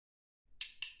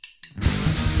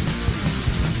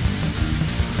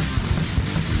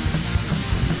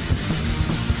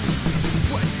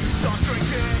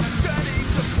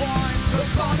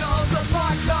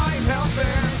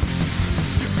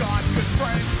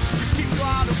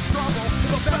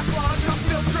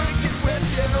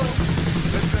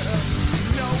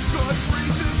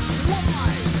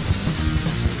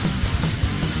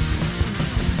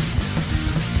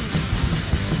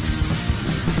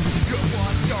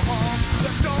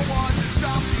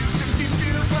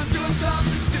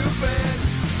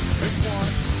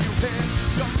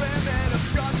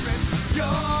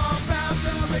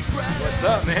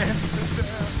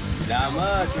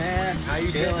Not much, man. How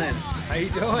you chilling? How you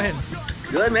doing?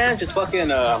 Good, man. Just fucking,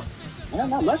 not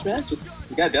much, man. Just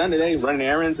got done today, running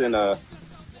errands, and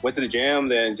went to the gym.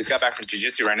 Then just got back from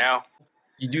jiu-jitsu right now.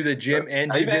 You do the gym and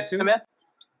How you been, jiu-jitsu? man?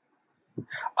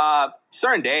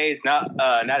 Certain days, not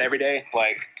every day.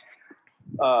 Like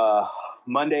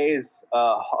Mondays,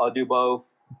 I'll do both.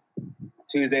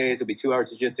 Tuesdays will be 2 hours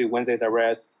jiu-jitsu. Wednesdays I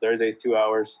rest. Thursdays 2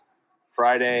 hours.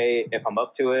 Friday, if I'm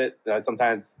up to it,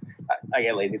 sometimes I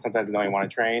get lazy. Sometimes I don't even want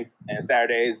to train. And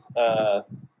Saturdays,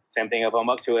 same thing. If I'm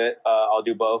up to it, I'll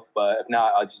do both. But if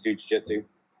not, I'll just do jiu-jitsu.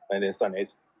 And then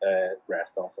Sundays,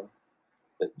 rest also.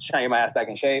 But trying to get my ass back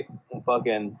in shape. And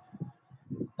fucking,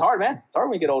 it's hard, man. It's hard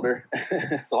when you get older.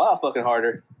 It's a lot fucking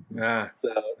harder.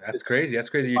 So that's crazy. That's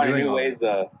crazy. You're doing new all ways.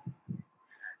 that.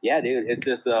 Yeah, dude. It's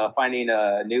just finding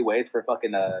new ways for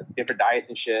fucking different diets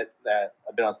and shit. That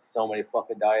I've been on so many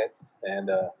fucking diets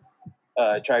and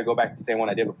try to go back to the same one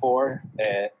I did before.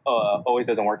 It always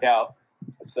doesn't work out.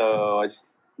 So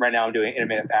right now I'm doing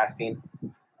intermittent fasting.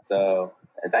 So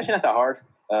it's actually not that hard.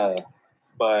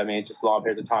 But I mean, it's just long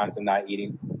periods of time to not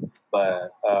eating.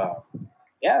 But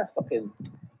yeah, fucking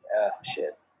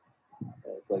shit.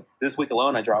 It's like this week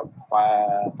alone, I dropped 4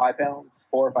 or 5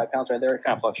 pounds right there,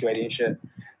 kind of fluctuating and shit.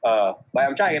 But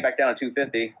I'm trying to get back down to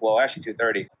 250. Well, actually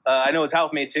 230. I know what's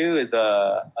helped me too is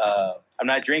I'm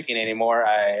not drinking anymore.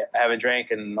 I haven't drank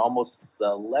in almost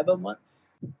 11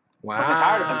 months. Wow. I'm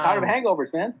tired of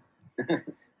hangovers, man.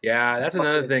 Yeah, that's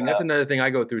another thing. That's another thing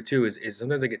I go through too. Is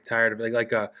sometimes I get tired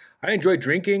of I enjoy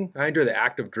drinking. I enjoy the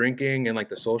act of drinking and like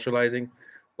the socializing.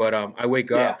 But I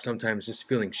wake up sometimes just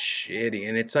feeling shitty,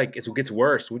 and it's like it gets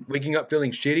worse. Waking up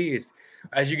feeling shitty is,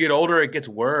 as you get older, it gets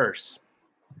worse.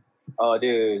 Oh,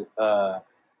 dude,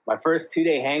 my first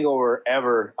 2-day hangover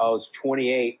ever. I was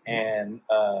 28, and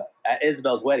at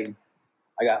Isabel's wedding,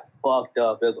 I got fucked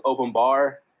up. It was open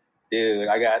bar, dude.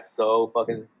 I got so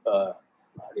fucking.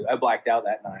 Dude, I blacked out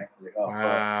that night. I was like, oh,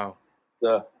 wow.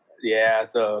 Fuck.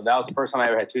 So that was the first time I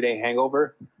ever had 2-day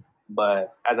hangover.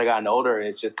 But as I gotten older,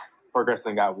 it's just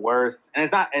progressively got worse. And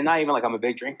it's not even like I'm a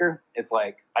big drinker. It's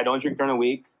like I don't drink during the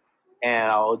week, and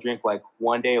I'll drink like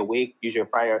 1 day a week, usually a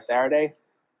Friday or Saturday.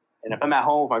 And if I'm at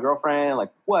home with my girlfriend,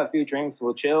 like we'll have a few drinks,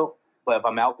 we'll chill. But if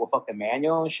I'm out with fucking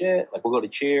Manuel and shit, like we'll go to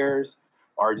Cheers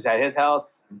or just at his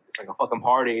house. It's like a fucking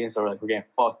party, and so like we're getting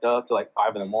fucked up till like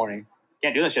 5 a.m.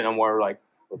 Can't do that shit no more. Like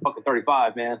we're fucking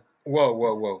 35, man.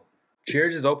 Whoa!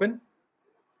 Cheers is open?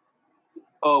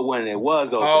 Oh, when it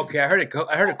was open. Oh, okay, I heard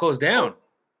it closed down.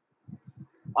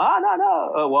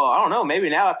 No. Well, I don't know. Maybe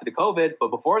now after the COVID, but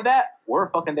before that, we're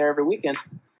fucking there every weekend.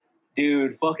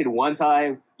 Dude, fucking one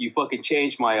time you fucking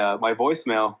changed my my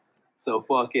voicemail. So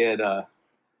fucking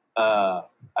I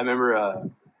remember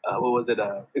what was it?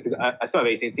 Because I still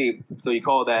have AT&T, so you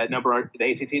call that number,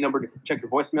 the AT&T number, to check your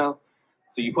voicemail.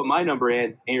 So you put my number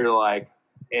in, and you're like,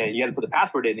 and you had to put the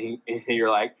password in, and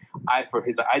you're like, I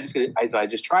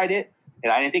just tried it,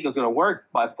 and I didn't think it was gonna work,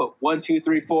 but I put 1, 2,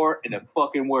 3, 4, and it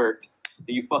fucking worked.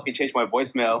 And you fucking changed my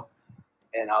voicemail,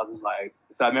 and I was just like,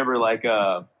 so I remember like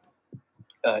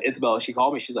Isabel, she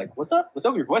called me, she's like, what's up with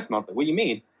your voicemail? I was like, what do you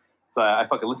mean? So I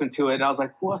fucking listened to it, and I was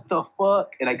like, what the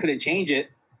fuck? And I couldn't change it.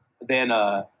 Then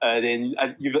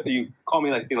you called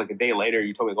me like a day later.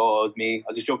 You told me, oh, it was me. I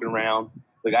was just joking around.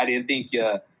 Like I didn't think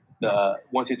the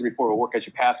 1, 2, 3, 4 would work as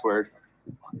your password. I was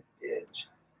like, fucking bitch.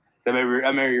 So I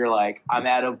remember you're like, I'm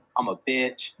Adam. I'm a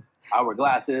bitch. I wear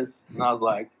glasses, and I was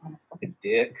like, I'm a fucking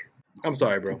dick. I'm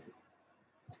sorry, bro.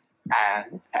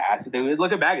 It's past. Dude,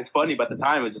 looking back, it's funny, but at the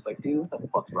time, it was just like, dude, what the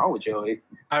fuck's wrong with Joey?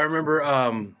 I remember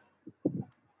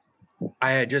I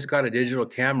had just got a digital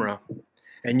camera,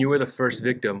 and you were the first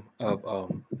victim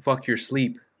of fuck your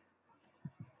sleep.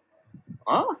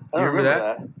 Huh? Do you remember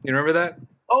that? You remember that?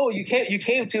 Oh, you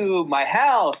came to my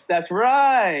house. That's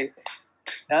right.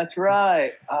 I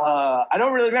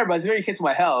don't really remember, but I just remember you came to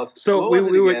my house. So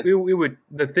we would.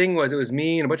 The thing was, it was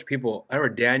me and a bunch of people. I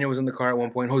remember Daniel was in the car at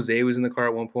one point. Jose was in the car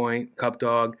at one point. Cup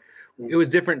Dog. It was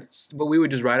different, but we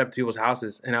would just ride up to people's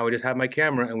houses, and I would just have my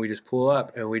camera, and we just pull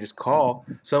up, and we just call.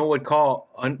 Someone would call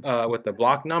with the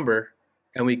block number,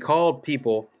 and we called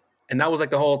people, and that was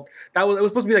like it was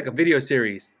supposed to be like a video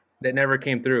series that never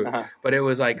came through, but it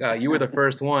was like you were the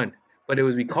first one. But it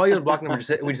was, we call you on the block number,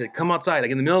 we just said, come outside,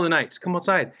 like in the middle of the night, just come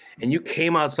outside. And you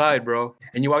came outside, bro.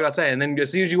 And you walked outside. And then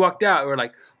as soon as you walked out, we were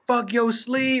like, fuck your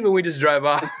sleep. And we just drive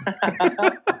off.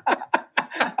 I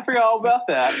forgot all about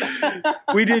that.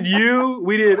 We did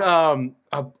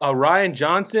Ryan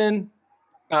Johnson.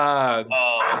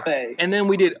 And then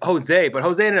we did Jose, but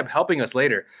Jose ended up helping us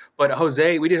later. But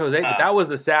we did Jose, but that was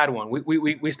the sad one.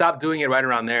 We stopped doing it right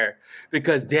around there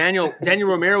because Daniel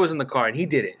Romero was in the car and he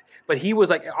did it. But he was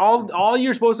like, all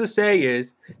you're supposed to say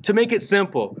is, to make it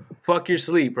simple, fuck your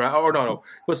sleep, right? Or no.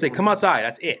 You'll say, come outside.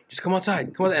 That's it. Just come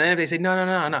outside. Come on. And then if they say,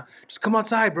 no. Just come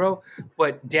outside, bro.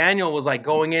 But Daniel was like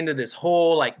going into this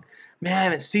whole like, man, I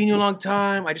haven't seen you in a long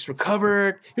time. I just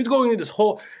recovered. He was going into this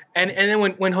whole, and then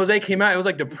when Jose came out, it was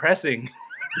like depressing.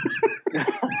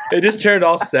 It just turned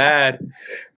all sad.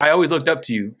 I always looked up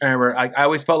to you. I remember I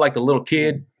always felt like the little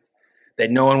kid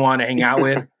that no one wanted to hang out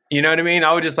with. You know what I mean?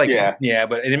 I was just like, yeah,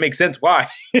 but it makes sense why.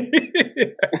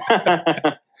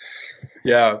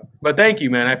 Yeah, but thank you,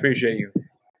 man. I appreciate you.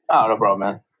 Oh, no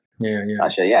problem, man. Yeah. Oh,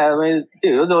 shit. Yeah, I mean,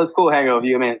 dude, it was always cool hanging out with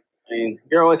you. I mean,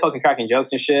 you're always fucking cracking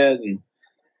jokes and shit, and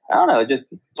I don't know,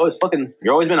 it's always fucking.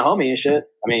 You're always been a homie and shit.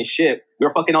 I mean, shit, we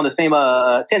were fucking on the same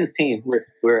tennis team.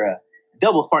 We're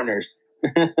doubles partners.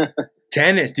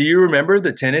 Tennis? Do you remember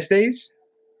the tennis days?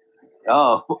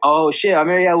 Oh shit! I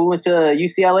remember. Yeah, we went to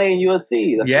UCLA and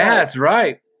USC. That's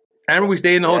right. I remember we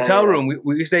stayed in the hotel room.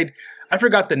 We stayed. I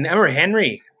forgot the. I remember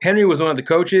Henry. Henry was one of the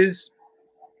coaches.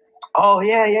 Oh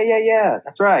yeah.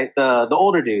 That's right. The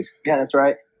older dude. Yeah, that's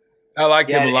right. I liked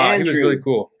him a lot. Andrew. He was really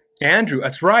cool. Andrew.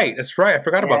 That's right. I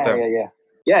forgot about that.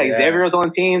 Yeah, Xavier was on the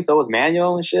team, so was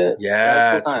Manuel and shit.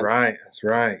 Yeah, that's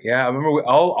right. Yeah, I remember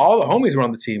all the homies were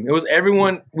on the team. It was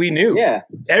everyone we knew. Yeah.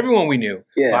 Everyone we knew.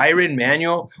 Yeah. Byron,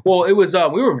 Manuel. Well, it was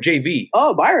we were JV.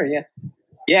 Oh, Byron, yeah.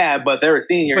 Yeah, but they were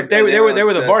seniors. But they were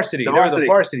the varsity. They were the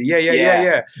varsity.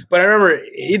 Yeah. But I remember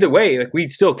either way, like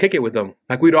we'd still kick it with them.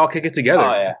 Like we'd all kick it together.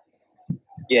 Oh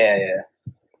yeah. Yeah.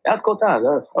 That was cool time.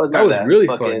 That was really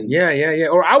fun. Yeah.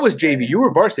 Or I was JV. You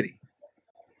were varsity.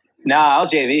 Nah, I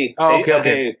was JV. Oh,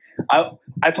 okay.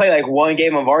 I played like one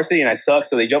game on varsity and I sucked,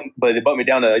 so they bumped me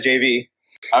down to JV.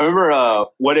 I remember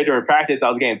one day during practice, I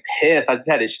was getting pissed. I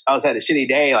had a shitty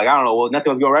day. Like, I don't know,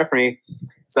 nothing was going right for me.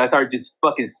 So I started just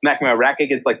fucking smacking my racket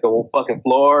against like the whole fucking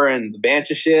floor and the bench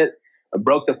and shit. I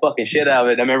broke the fucking shit out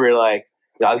of it. I remember like,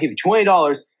 I'll give you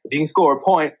 $20 if you can score a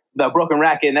point with that broken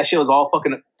racket. And that shit was all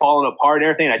fucking falling apart and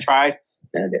everything. I tried.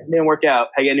 And it didn't work out.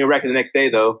 I got a new racket the next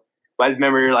day though. But I just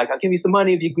remember you're like, I'll give you some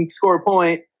money if you can score a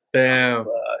point. Damn.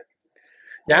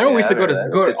 Yeah, I know we used to go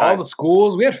to all the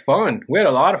schools. We had fun. We had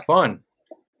a lot of fun.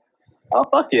 Oh,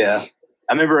 fuck yeah.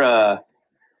 I remember,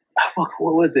 what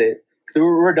was it? So we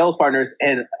were doubles partners,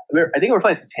 and I think we were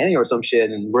playing Satania or some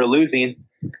shit, and we're losing.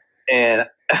 And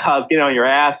I was getting on your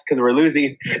ass because we're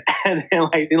losing. And then,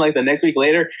 like the next week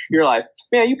later, you're like,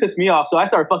 man, you pissed me off. So I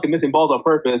started fucking missing balls on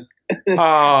purpose.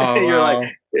 Oh,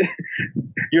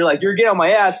 you're like, you're getting on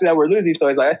my ass that we're losing. So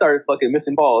I started fucking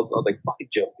missing balls. I was like, fucking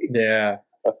joking. Yeah.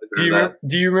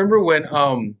 Do you remember when,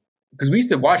 because we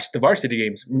used to watch the varsity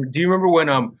games. Do you remember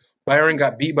when, Byron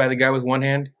got beat by the guy with one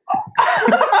hand?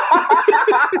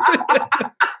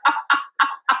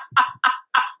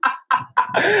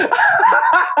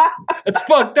 That's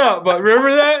fucked up, but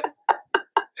remember that?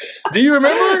 Do you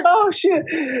remember? Oh, shit.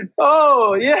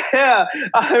 Oh, yeah.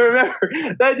 I remember.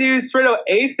 That dude straight up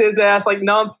aced his ass like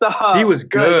nonstop. He was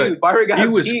good. Dude, he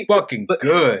was fucking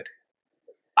good.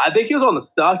 I think he was on the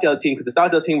Stockdale team because the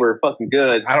Stockdale team were fucking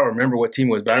good. I don't remember what team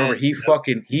it was, but I remember he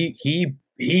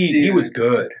was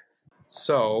good.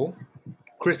 So,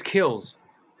 Chris Kills.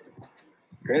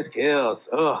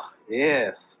 Oh,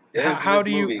 yes. How do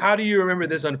you remember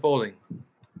this unfolding?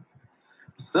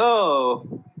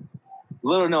 So,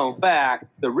 little known fact,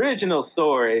 the original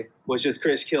story was just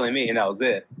Chris killing me, and that was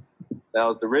it. That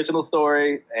was the original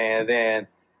story, and then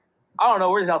I don't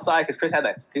know, we're just outside because Chris had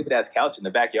that stupid ass couch in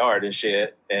the backyard and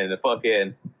shit, and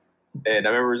and I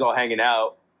remember we was all hanging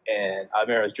out, and I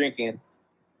remember I was drinking,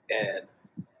 and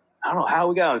I don't know how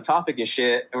we got on the topic and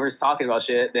shit, and we're just talking about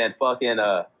shit. Then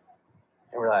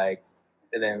and we're like,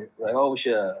 oh, we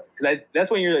should, because that's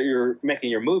when you're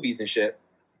making your movies and shit,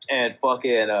 and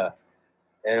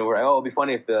and we're like, oh, it'd be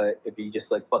funny if you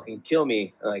just like fucking kill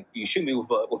me, like you shoot me with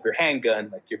your handgun,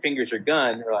 like your fingers are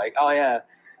gun. We're like, oh yeah,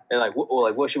 and like,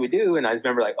 what should we do? And I just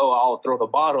remember like, oh, I'll throw the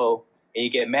bottle, and you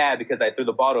get mad because I threw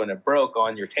the bottle and it broke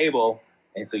on your table,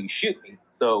 and so you shoot me.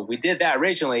 So we did that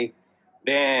originally.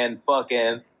 Then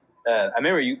I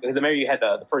remember you had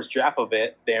the first draft of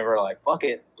it. Then we're like, fuck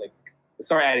it, like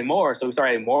start adding more. So we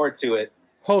started adding more to it.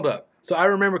 Hold up. So I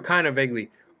remember kind of vaguely.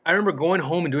 I remember going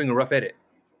home and doing a rough edit.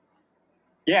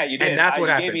 Yeah, you did. And that's what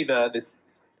happened. You gave me this.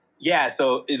 Yeah,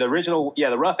 so the original,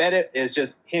 the rough edit is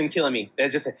just him killing me.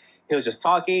 He was just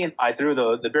talking. I threw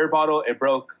the beer bottle. It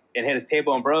broke and hit his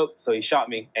table and broke. So he shot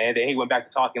me, and then he went back to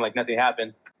talking like nothing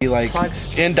happened. Like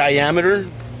in diameter,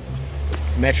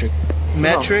 metric.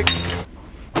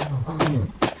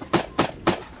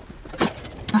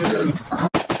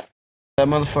 That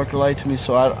motherfucker lied to me,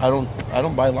 so I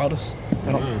don't buy lottos.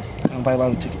 I don't buy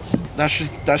lotto tickets.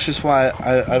 That's just why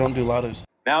I don't do lottos.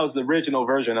 That was the original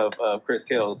version of Chris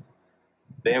Kills.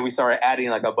 Then we started adding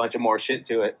like a bunch of more shit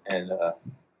to it, and I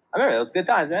remember it was good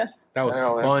times, man. That was I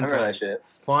fun remember that times. shit.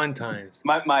 Fun times.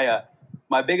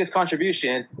 My biggest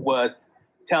contribution was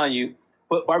telling you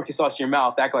put barbecue sauce in your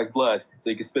mouth, act like blood, so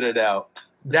you can spit it out.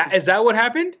 Is that what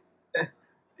happened?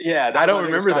 Yeah, I don't was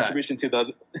my biggest remember that. contribution to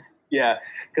the. Yeah,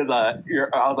 because I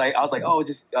was like, oh,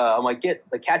 just I'm like, get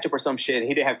the ketchup or some shit. And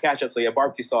he didn't have ketchup, so he had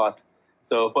barbecue sauce.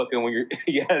 So fucking when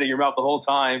you had it in your mouth the whole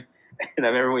time, and I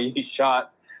remember when you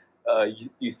shot,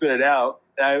 you spit it out.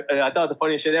 And I thought the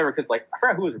funniest shit ever because like I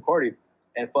forgot who was recording,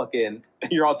 and fucking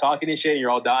you're all talking and shit, and you're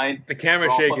all dying. The camera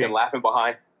we're all shaking. fucking laughing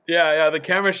behind. Yeah, the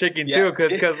camera's shaking too,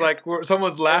 because like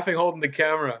someone's laughing holding the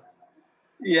camera.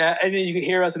 Yeah, and then you can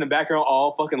hear us in the background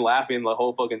all fucking laughing the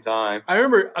whole fucking time. I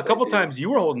remember a couple times you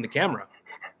were holding the camera.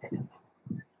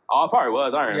 Oh, I probably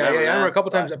was. I remember. I remember a couple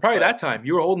times. Probably that time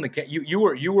you were holding the you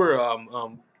were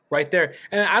right there,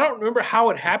 and I don't remember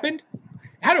how it happened. It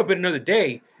had to have been another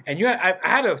day, and I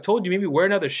had to have told you maybe wear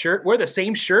another shirt, wear the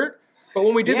same shirt. But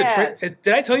when we did the trick,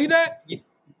 did I tell you that?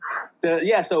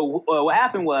 Yeah. So what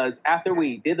happened was after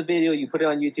we did the video, you put it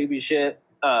on YouTube and shit.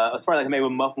 It's probably like maybe a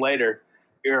month later.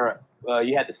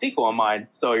 You had the sequel in mind,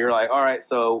 so you're like, all right.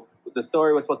 So the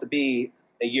story was supposed to be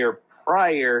a year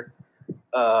prior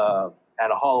at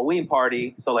a Halloween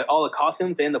party. So like all the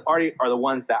costumes in the party are the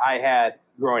ones that I had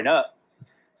growing up.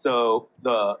 So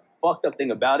the fucked up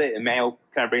thing about it, and Manuel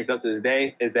kind of brings it up to this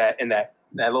day, is that in that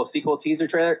little sequel teaser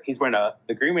trailer, he's wearing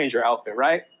the Green Ranger outfit,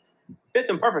 right? Fits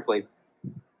him perfectly.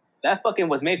 That fucking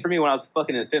was made for me when I was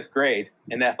fucking in 5th grade,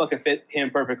 and that fucking fit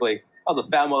him perfectly. I was a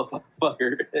fat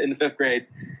motherfucker in the 5th grade.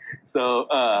 So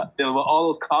then all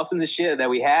those costumes and shit that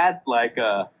we had, like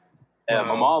my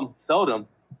mom sold them.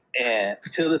 And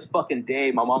till this fucking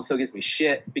day, my mom still gives me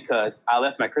shit because I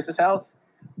left my Chris's house.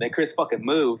 Then Chris fucking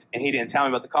moved, and he didn't tell me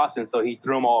about the costumes, so he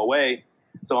threw them all away.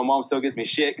 So my mom still gives me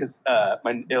shit because I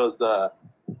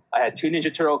had 2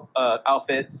 Ninja Turtle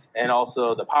outfits and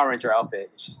also the Power Ranger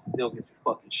outfit. She still gives me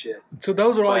fucking shit. So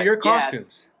those are all your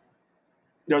costumes?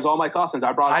 Yeah, there's all my costumes.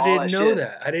 I brought all that shit.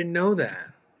 I didn't know that.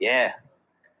 Yeah.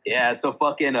 Yeah, so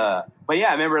fucking but yeah,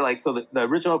 I remember like so the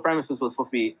original premises was supposed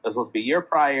to be a year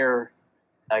prior.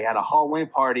 I had a Halloween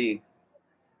party.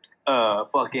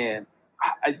 Something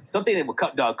with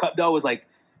Cup Dog. Cup Dog was like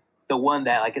the one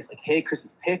that I guess like hit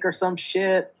Chris's pick or some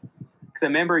shit. Because I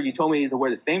remember you told me to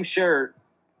wear the same shirt,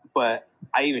 but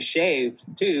I even shaved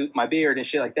too, my beard and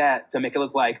shit like that to make it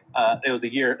look like it was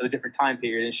a different time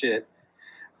period and shit.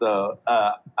 So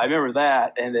I remember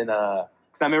that, and then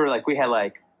because I remember like we had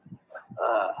like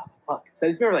So I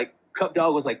just remember like Cup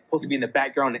Dog was like supposed to be in the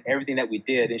background and everything that we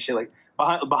did and shit, like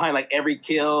behind like every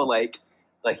kill, it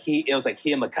was like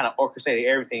him like kind of orchestrated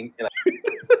everything. And,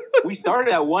 like, we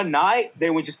started at one night,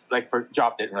 then we just like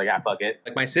dropped it and we're like, fuck it.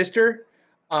 Like my sister,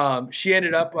 she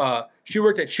ended up she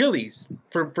worked at Chili's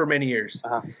for many years,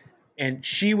 and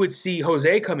she would see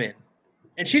Jose come in,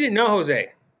 and she didn't know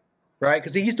Jose, right?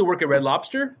 Because he used to work at Red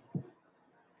Lobster.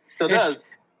 Still does.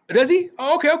 Does he?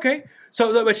 Oh, okay.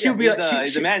 So, but she would be like,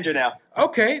 he's a manager now.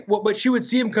 Okay, well, but she would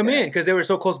see him come in because they were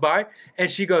so close by,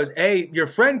 and she goes, "Hey, your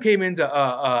friend came into."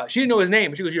 She didn't know his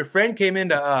name, but she goes, "Your friend came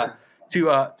into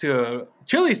to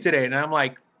Chili's today," and I'm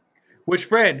like, "Which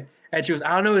friend?" And she goes,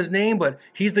 "I don't know his name, but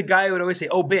he's the guy who would always say,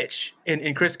 'Oh, bitch,'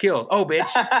 in Chris Kills. Oh, bitch.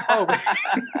 Oh,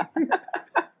 bitch."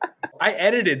 I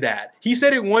edited that. He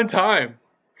said it one time,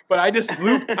 but I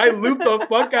looped the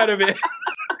fuck out of it.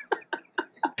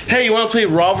 Hey, you want to play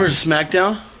Raw vs.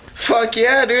 SmackDown? Fuck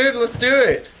yeah, dude. Let's do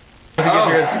it.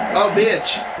 Oh,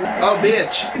 bitch. Oh,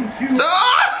 bitch.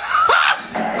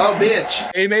 Oh,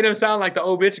 bitch. It made him sound like the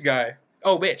 "oh, bitch" guy.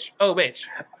 Oh, bitch. Oh, bitch.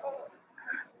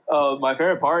 My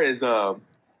favorite part is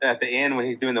at the end when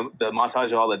he's doing the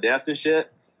montage of all the deaths and shit.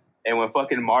 And when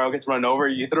fucking Mario gets run over,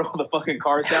 you throw the fucking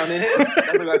car sound in it.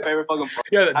 That's like my favorite fucking part.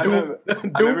 Yeah, I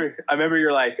remember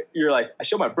you're like, I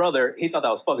showed my brother. He thought that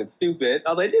was fucking stupid.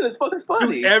 I was like, dude, it's fucking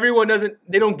funny. Dude, everyone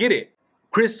they don't get it.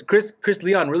 Chris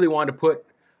Leon really wanted to put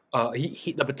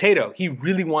the potato. He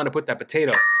really wanted to put that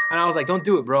potato. And I was like, don't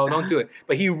do it, bro. Don't do it.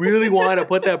 But he really wanted to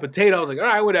put that potato. I was like, all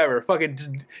right, whatever. Fucking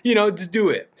just do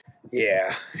it.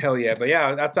 Yeah. Hell yeah. But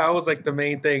yeah, that was like the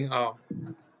main thing. I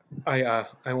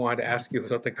wanted to ask you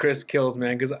about the Chris Kills,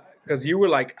 man, because you were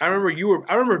like, I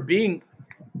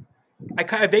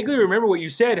vaguely remember what you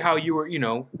said, how you were,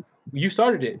 you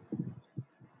started it.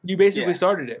 You basically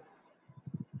started it.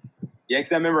 Yeah,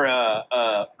 because I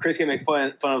remember Chris kept making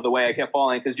fun of the way I kept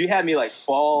falling, because you had me like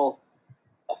fall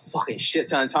a fucking shit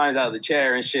ton of times out of the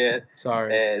chair and shit.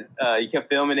 Sorry. And you kept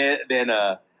filming it. Then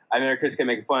I remember Chris kept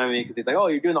making fun of me because he's like, "Oh,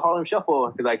 you're doing the Harlem Shuffle,"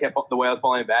 because I kept the way I was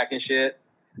falling back and shit.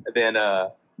 And then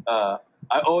I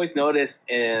I always noticed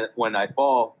when I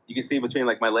fall, you can see between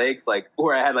like my legs, like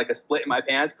where I had like a split in my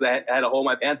pants because I had a hole in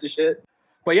my pants and shit.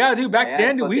 But yeah, dude, back My then,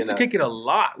 ass dude, we used to fucking, kick it a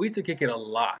lot. We used to kick it a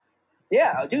lot.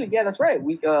 Yeah, dude. Yeah, that's right.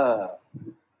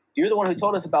 You're the one who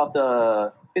told us about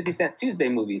the 50 Cent Tuesday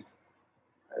movies.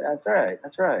 That's right.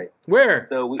 That's right. Where?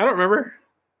 So I don't remember.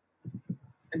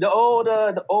 The old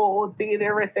thingy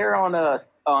there, right there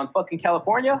on fucking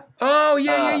California. Oh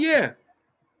yeah.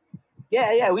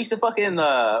 Yeah. We used to fucking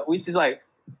like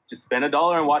just spend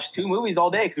 $1 and watch 2 movies all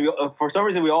day because for some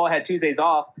reason we all had Tuesdays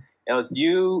off. It was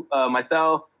you,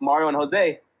 myself, Mario, and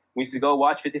Jose. We used to go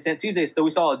watch 50 Cent Tuesdays. So we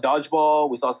saw a Dodgeball.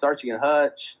 We saw Starsky and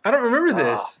Hutch. I don't remember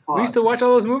this. We used to watch all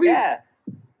those movies. Yeah.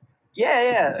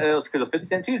 It was because of 50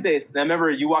 Cent Tuesdays. And I remember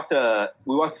we walked to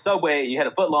Subway. You had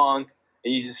a foot long,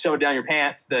 and you just shoved it down your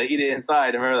pants to eat it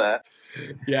inside. I remember that.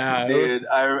 Yeah, dude.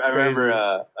 I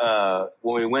remember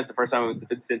when we went the first time we went to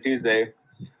 50 Cent Tuesday,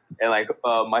 and like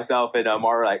myself and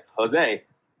Mario were like, Jose,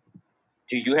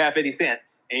 do you have 50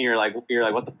 cents? And you're like, what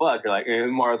the fuck? You're like,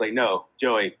 and Mario's like, no,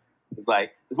 Joey. It's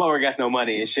like, this motherfucker got no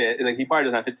money and shit. And like, he probably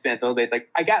doesn't have 50 cents. So Jose's like,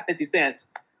 I got 50 cents.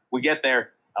 We get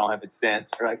there, I don't have 50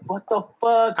 cents. We're like, what the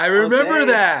fuck? I remember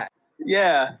Jose? that.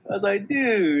 Yeah. I was like,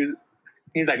 dude.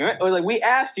 He's like, we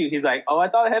asked you. He's like, oh, I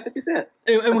thought I had 50 cents.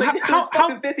 And like, how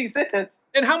fucking 50 cents?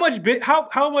 And how much of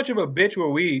a bitch were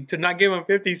we to not give him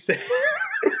 50 cents?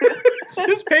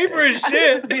 Just pay for his shit. I think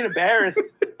we're just being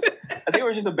embarrassed. I think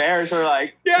we're just embarrassed. We're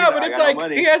like, yeah, but it's like, no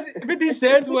he has 50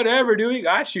 cents, whatever, dude. He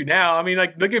got you now. I mean,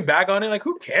 like, looking back on it, like,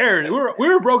 who cares? We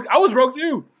were broke. I was broke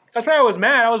too. That's why I was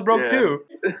mad. I was broke too.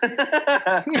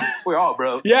 We're all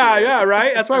broke. Yeah,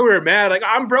 right? That's why we were mad. Like,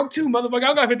 I'm broke too, motherfucker.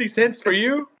 I got 50 cents for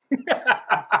you.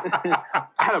 I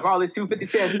had to borrow these 250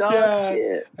 cents, dog. Yeah,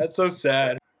 shit. That's so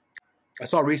sad. I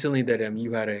saw recently that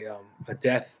you had a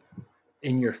death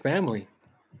in your family,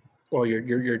 or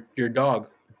your dog.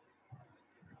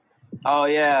 Oh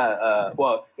yeah.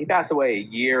 Well, he passed away a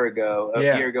year ago.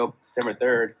 September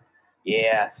 3rd.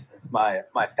 Yes, it's my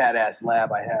fat ass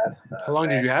lab I had. How long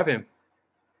did you have him?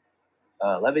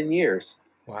 11 years.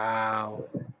 Wow. So,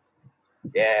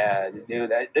 yeah,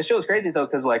 dude. This shit was crazy though,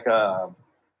 because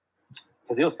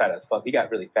he was fat as fuck. He got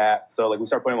really fat. So like we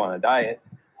started putting him on a diet.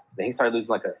 Then he started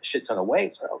losing like a shit ton of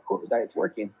weight. So oh cool, the diet's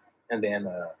working. And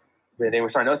then we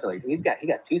started noticing like he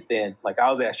got too thin. Like I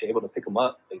was actually able to pick him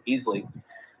up like easily.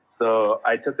 So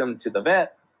I took him to the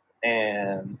vet,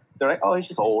 and they're like, oh, he's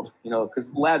just old, because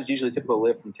labs usually typically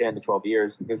live from 10 to 12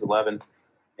 years. He was 11,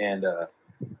 and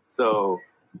so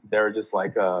they're just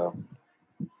like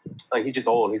he's just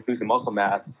old. He's losing muscle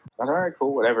mass. I was like, all right,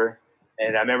 cool, whatever.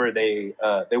 And I remember they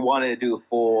wanted to do a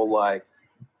full like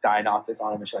diagnostics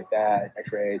on him and shit like that,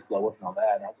 X-rays, blood work, and all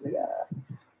that. And I was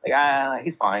like,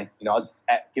 he's fine. I'll just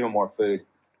give him more food.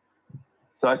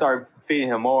 So I started feeding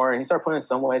him more, and he started putting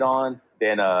some weight on.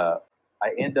 Then I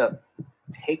end up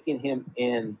taking him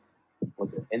in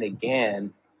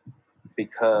again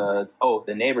because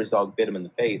the neighbor's dog bit him in the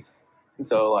face.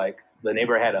 So like the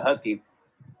neighbor had a husky,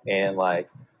 and like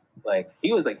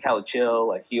he was like hella chill.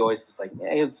 Like he always just like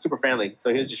he was super friendly.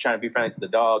 So he was just trying to be friendly to the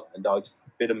dog, and the dog just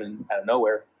bit him out of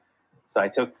nowhere. So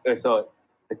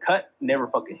the cut never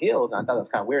fucking healed. And I thought that was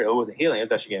kind of weird. It wasn't healing. It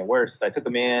was actually getting worse. So I took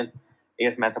him in. He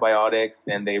got some antibiotics,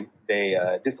 and they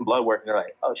did some blood work, and they're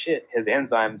like, oh shit, his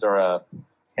enzymes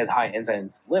has high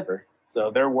enzymes liver,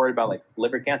 so they're worried about like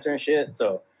liver cancer and shit.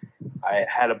 So I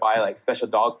had to buy like special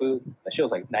dog food. That shit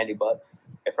was like $90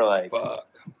 for like fuck,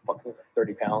 it was like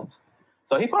 30 pounds.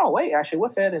 So he put on weight actually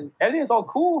with it, and everything was all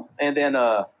cool. And then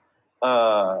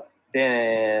was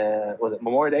it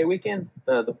Memorial Day weekend?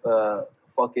 Because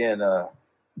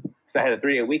I had a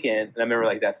 3-day weekend, and I remember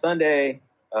like that Sunday.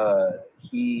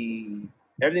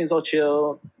 Everything's all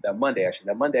chill. That Monday,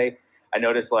 I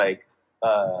noticed like,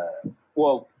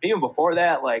 even before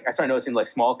that, like I started noticing like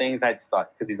small things. I just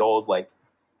thought because he's old, like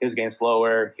he was getting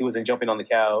slower. He wasn't jumping on the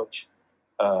couch.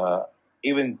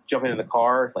 Even jumping in the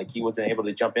car, like he wasn't able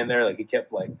to jump in there. Like he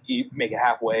kept like he make it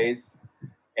halfways.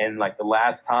 And like the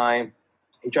last time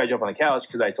he tried to jump on the couch,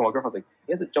 because I told my girlfriend, I was like,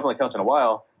 he hasn't jumped on the couch in a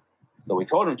while. So we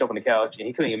told him to jump on the couch, and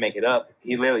he couldn't even make it up.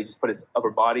 He literally just put his upper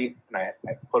body, and I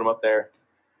put him up there.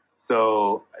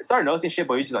 So I started noticing shit,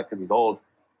 but he's just like, because he's old.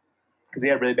 Because he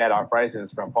had really bad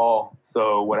arthritis from Paul.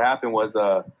 So what happened was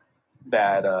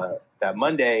that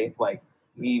Monday, like,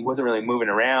 he wasn't really moving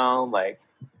around. Like,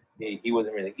 he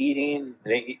wasn't really eating.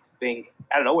 And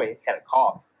out of nowhere, he had a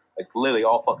cough. Like, literally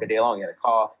all fucking day long, he had a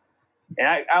cough. And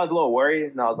I was a little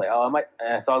worried, and I was like, oh,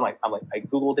 I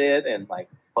Googled it, and like,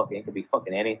 fucking, it could be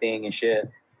fucking anything and shit.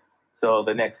 So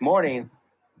the next morning,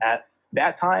 at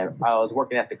that time, I was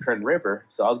working at the Kern River.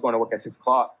 So I was going to work at 6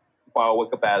 o'clock. While I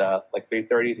woke up at like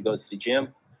 3:30 to go to the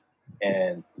gym.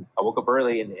 And I woke up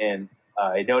early and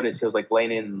I noticed he was like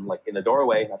laying in the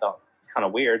doorway. And I thought it's kind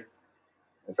of weird.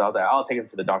 And so I was like, I'll take him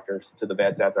to the doctors, to the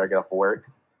vets after I get off of work.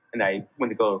 And I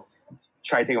went to go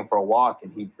try to take him for a walk,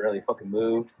 and he barely fucking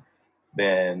moved.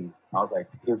 Then I was like,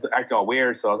 he was acting all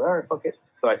weird. So I was like, all right, fuck it.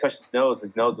 So I touched his nose.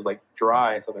 His nose was like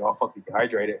dry. So I was like, oh, fuck, he's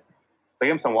dehydrated. So I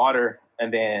gave him some water.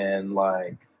 And then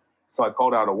so I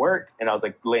called out of work, and I was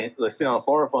like sitting on the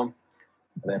floor with him.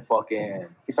 And then fucking,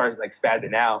 he started like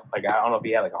spazzing out. Like, I don't know if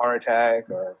he had like a heart attack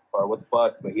or what the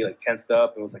fuck, but he like tensed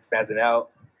up and was like spazzing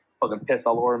out, fucking pissed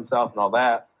all over himself and all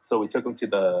that. So we took him to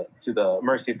the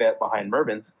emergency vet behind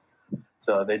Mervin's.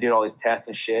 So they did all these tests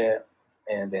and shit.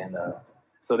 And then,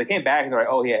 so they came back and they're like,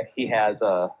 oh yeah, he has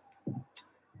a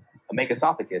make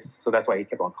esophagus. So that's why he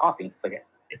kept on coughing. It's like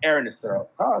air in his throat.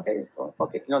 Oh, okay. Well,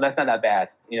 fuck it. That's not that bad,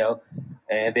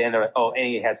 And then they're like, oh, and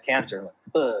he has cancer. I'm like,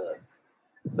 ugh.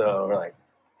 So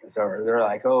they're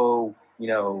like, oh,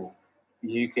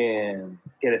 you can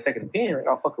get a second opinion. Like,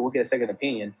 oh, fuck it, we'll get a second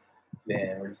opinion.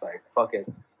 Then we're just like, fuck it.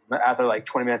 After like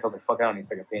 20 minutes, I was like, fuck, I don't need a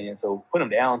second opinion. So put him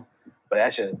down. But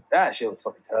that shit was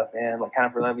fucking tough, man. Like, had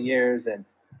him for 11 years and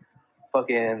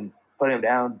fucking put him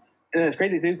down. And it's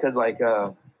crazy too, because like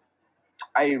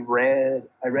I read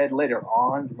later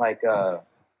on,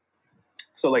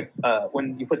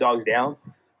 when you put dogs down,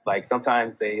 like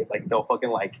sometimes they'll fucking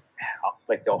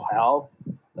they'll howl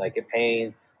like in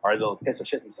pain, or they'll piss or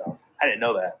shit themselves. I didn't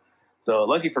know that. So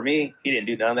lucky for me, he didn't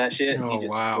do none of that shit. Oh,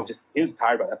 He was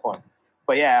tired by that point.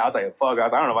 But yeah, I was like, fuck, I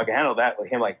don't know if I can handle that with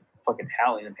him like fucking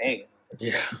howling in pain.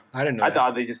 Yeah, I didn't know. I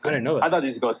thought they just. I didn't know that. I thought they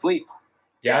just go to sleep.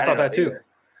 Yeah, I thought that too.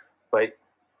 But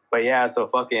yeah, so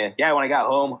fucking yeah. When I got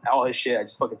home, all his shit, I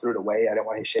just fucking threw it away. I didn't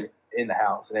want his shit in the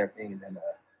house and everything. And then,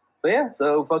 so that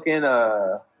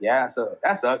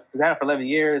sucked because I had it for 11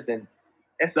 years, and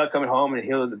it sucked coming home and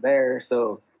he wasn't there.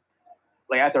 So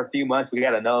like after a few months, we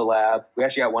got another lab. We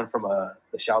actually got one from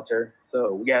the shelter.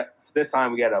 So this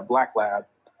time we got a black lab,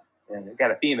 and we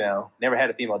got a female. Never had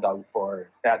a female dog before.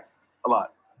 That's a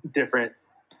lot different.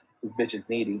 This bitch is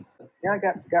needy. Yeah, I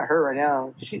got her right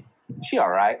now. She all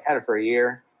right. Had her for a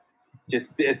year.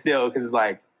 It's still because it's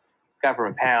like got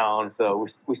from a pound, so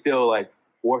we still like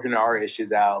working our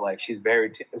issues out. Like she's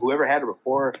very whoever had her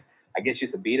before, I guess she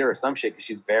used to beat her or some shit because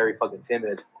she's very fucking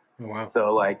timid. Oh, wow.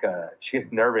 So like she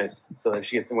gets nervous. So when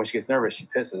she gets nervous, she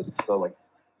pisses. So like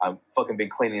I'm fucking been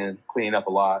cleaning up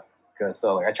a lot.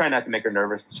 So like I try not to make her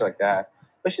nervous and shit like that.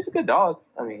 But she's a good dog.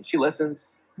 I mean, she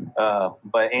listens.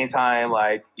 But anytime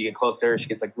like you get close to her, she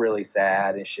gets like really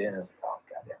sad and shit. And it's like, oh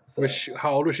goddamn. So,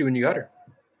 how old was she when you got her?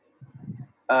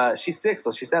 She's 6,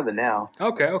 so she's 7 now.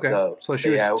 Okay. So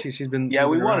she's been. Yeah,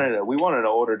 we wanted an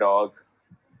older dog.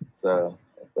 So,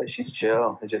 but she's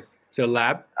chill. It's just. So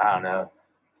lab. I don't know.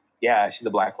 Yeah, she's a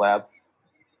black lab.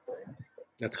 So,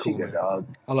 that's cool. She's a good dog.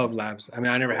 I love labs. I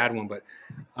mean, I never had one, but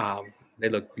they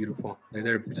look beautiful.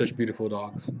 They're such beautiful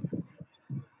dogs.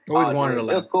 Always wanted a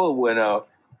lab. It was cool when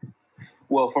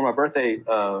for my birthday,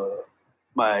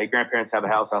 my grandparents have a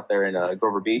house out there in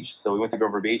Grover Beach, so we went to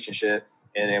Grover Beach and shit,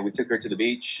 and then we took her to the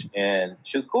beach, and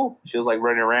she was cool. She was like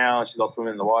running around. She's all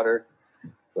swimming in the water,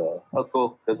 so that was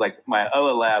cool. Because like my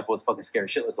other lab was fucking scared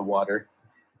shitless of water,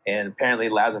 and apparently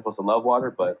labs are supposed to love water,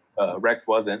 but Rex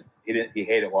wasn't. He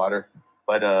hated water.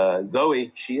 But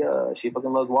Zoe, she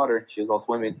fucking loves water. She was all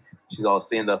swimming. She's all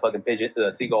seeing the fucking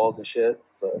seagulls and shit.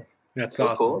 So that's awesome. It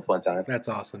was cool. It was a fun time. That's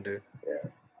awesome, dude. Yeah.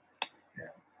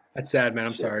 That's sad, man.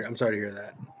 I'm sorry to hear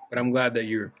that. But I'm glad that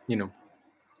you're, I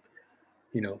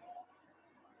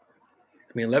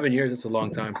mean, 11 years, that's a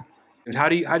long time. And how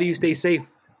do you stay safe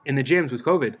in the gyms with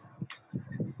COVID?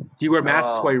 Do you wear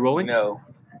masks while you're rolling? No.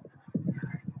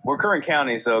 We're Kern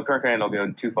County, so Kern County don't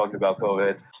give too fucked about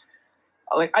COVID.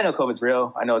 Like, I know COVID's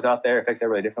real. I know it's out there. It affects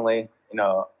everybody differently.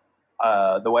 The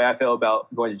way I feel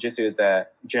about going to jiu-jitsu is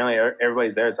that generally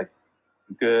everybody's there is like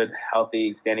good,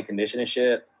 healthy, standing condition and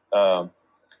shit.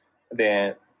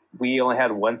 Then we only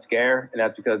had one scare, and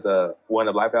that's because one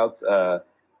of the black belts,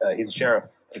 he's a sheriff,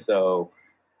 and so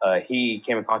he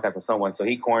came in contact with someone, so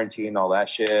he quarantined all that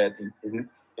shit. His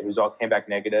results came back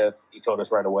negative. He told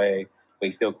us right away, but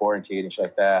he still quarantined and shit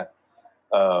like that.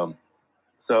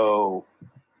 So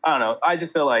I don't know. I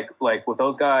just feel like with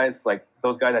those guys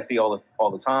I see all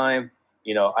the time.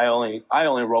 I only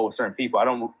roll with certain people. I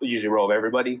don't usually roll with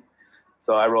everybody.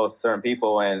 So I roll with certain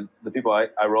people, and the people I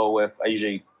roll with, I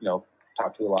usually,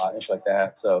 talk to a lot and shit like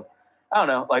that. So I don't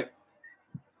know. I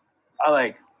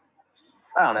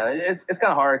don't know. It's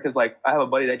kind of hard because I have a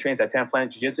buddy that trains at 10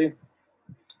 Planet Jiu-Jitsu,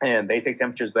 and they take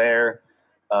temperatures there.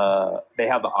 They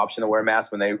have the option to wear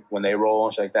masks when they roll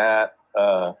and shit like that.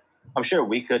 I'm sure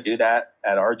we could do that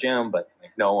at our gym, but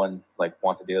no one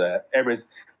wants to do that. Everybody's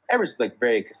everyone's like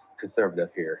very conservative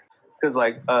here. Because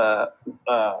like the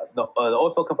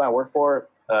oil field company I work for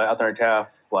out there in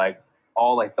Taft, like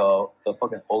all like the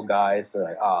fucking old guys, they're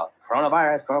like,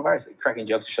 coronavirus, like, cracking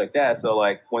jokes and shit like that. So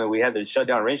like when we had to shut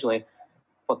down originally,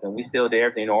 fucking we still did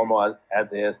everything normal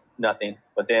as is, nothing.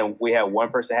 But then we had one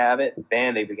person have it,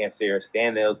 then they became serious.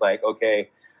 Then it was like, okay,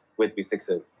 we have to be 6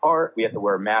 feet apart. We have to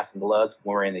wear masks and gloves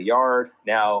when we're in the yard.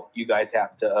 Now you guys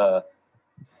have to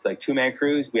it's like 2-man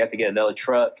crews. We have to get another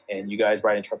truck, and you guys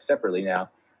ride in trucks separately now.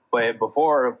 But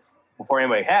before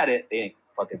anybody had it,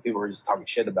 people were just talking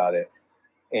shit about it.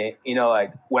 And you know,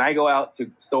 like when I go out to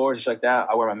stores and shit like that,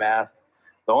 I wear my mask.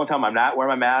 The only time I'm not wearing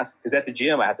my mask, because at the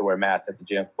gym I have to wear a mask at the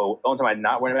gym. But the only time I'm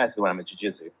not wearing a mask is when I'm in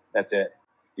jiu-jitsu. That's it.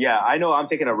 Yeah, I know I'm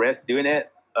taking a risk doing it,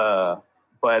 but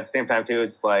at the same time too,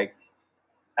 it's like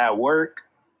at work,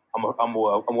 I'm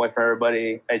away from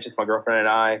everybody. It's just my girlfriend and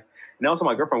I. And also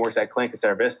my girlfriend works at Clinic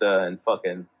Sierra Vista, and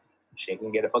fucking she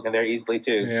can get it fucking there easily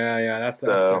too. Yeah, that's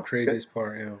the craziest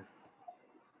part. Yeah.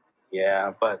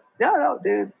 Yeah, but no,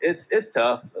 dude, it's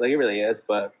tough. Like it really is.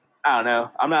 But I don't know.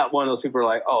 I'm not one of those people who are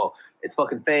like, oh, it's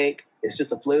fucking fake. It's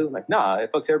just a flu. Like, nah,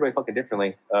 it fucks everybody fucking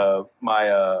differently.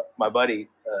 My buddy,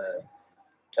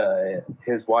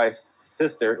 his wife's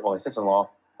sister, his sister-in-law,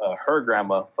 her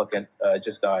grandma fucking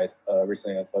just died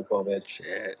recently of COVID.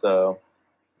 Shit. So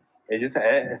it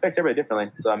affects everybody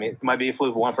differently. So I mean, it might be a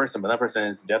flu for one person, but that person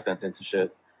is death sentence and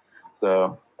shit.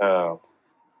 So I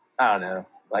don't know.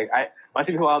 Like when I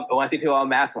see people on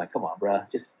masks, I'm like, come on, bro,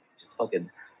 just fucking.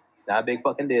 It's not a big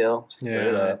fucking deal. Just put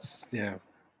it up.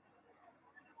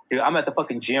 Dude, I'm at the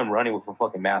fucking gym running with a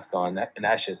fucking mask on, and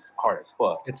that's just hard as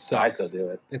fuck. It sucks. I still do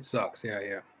it. It sucks.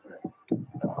 Yeah.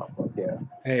 Oh, fuck yeah.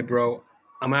 Hey, bro,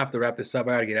 I'm gonna have to wrap this up.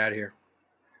 I gotta get out of here.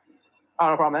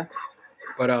 Oh, no problem, man.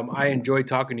 But I enjoyed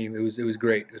talking to you. It was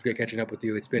great. It was great catching up with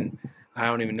you. It's been I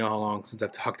don't even know how long since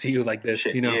I've talked to you like this.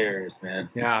 Shit, you know, years, man.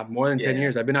 Yeah, more than 10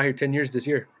 years. I've been out here 10 years this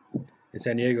year in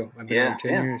San Diego. I've been out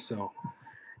here 10 years. So,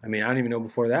 I mean, I don't even know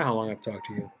before that how long I've talked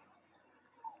to you.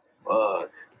 Fuck.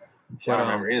 I don't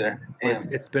remember either.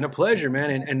 It's been a pleasure,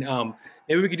 man. And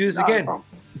maybe we could do this again. No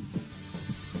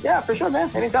yeah, for sure,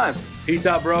 man. Anytime. Peace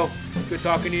out, bro. It's good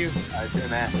talking to you. All right, see you,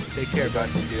 man. Take care, bro.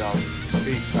 Talk to you all.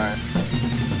 Peace. All right.